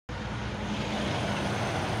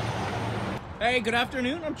Hey, good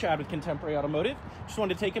afternoon. I'm Chad with Contemporary Automotive. Just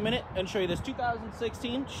wanted to take a minute and show you this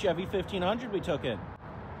 2016 Chevy 1500 we took in.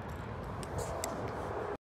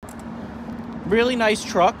 Really nice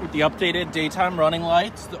truck with the updated daytime running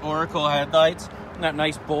lights, the Oracle headlights, and that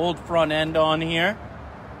nice bold front end on here.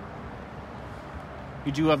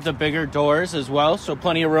 You do have the bigger doors as well, so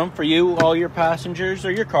plenty of room for you, all your passengers,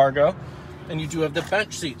 or your cargo. And you do have the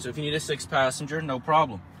bench seat, so if you need a 6-passenger, no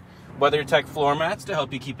problem. WeatherTech floor mats to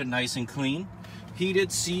help you keep it nice and clean.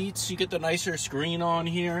 Heated seats, you get the nicer screen on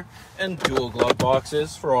here, and dual glove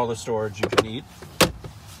boxes for all the storage you can need.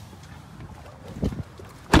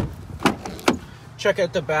 Check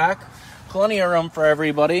out the back, plenty of room for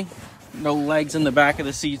everybody. No legs in the back of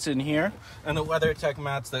the seats in here, and the WeatherTech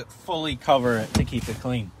mats that fully cover it to keep it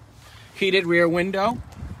clean. Heated rear window.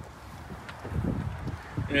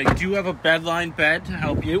 You do have a bedline bed to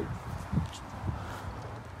help you.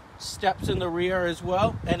 Steps in the rear as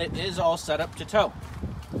well, and it is all set up to tow.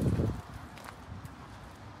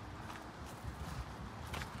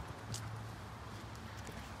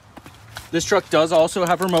 This truck does also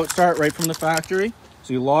have remote start right from the factory.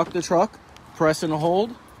 So you lock the truck, press and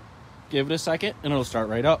hold, give it a second, and it'll start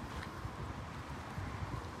right up.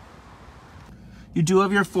 You do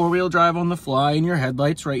have your 4-wheel drive on the fly and your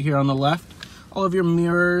headlights right here on the left. All of your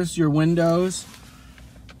mirrors, your windows,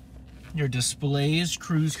 your displays,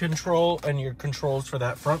 cruise control, and your controls for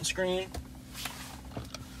that front screen.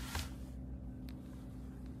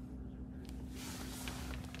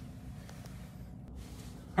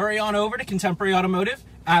 Hurry on over to Contemporary Automotive,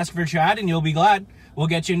 ask for Chad, and you'll be glad. We'll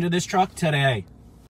get you into this truck today.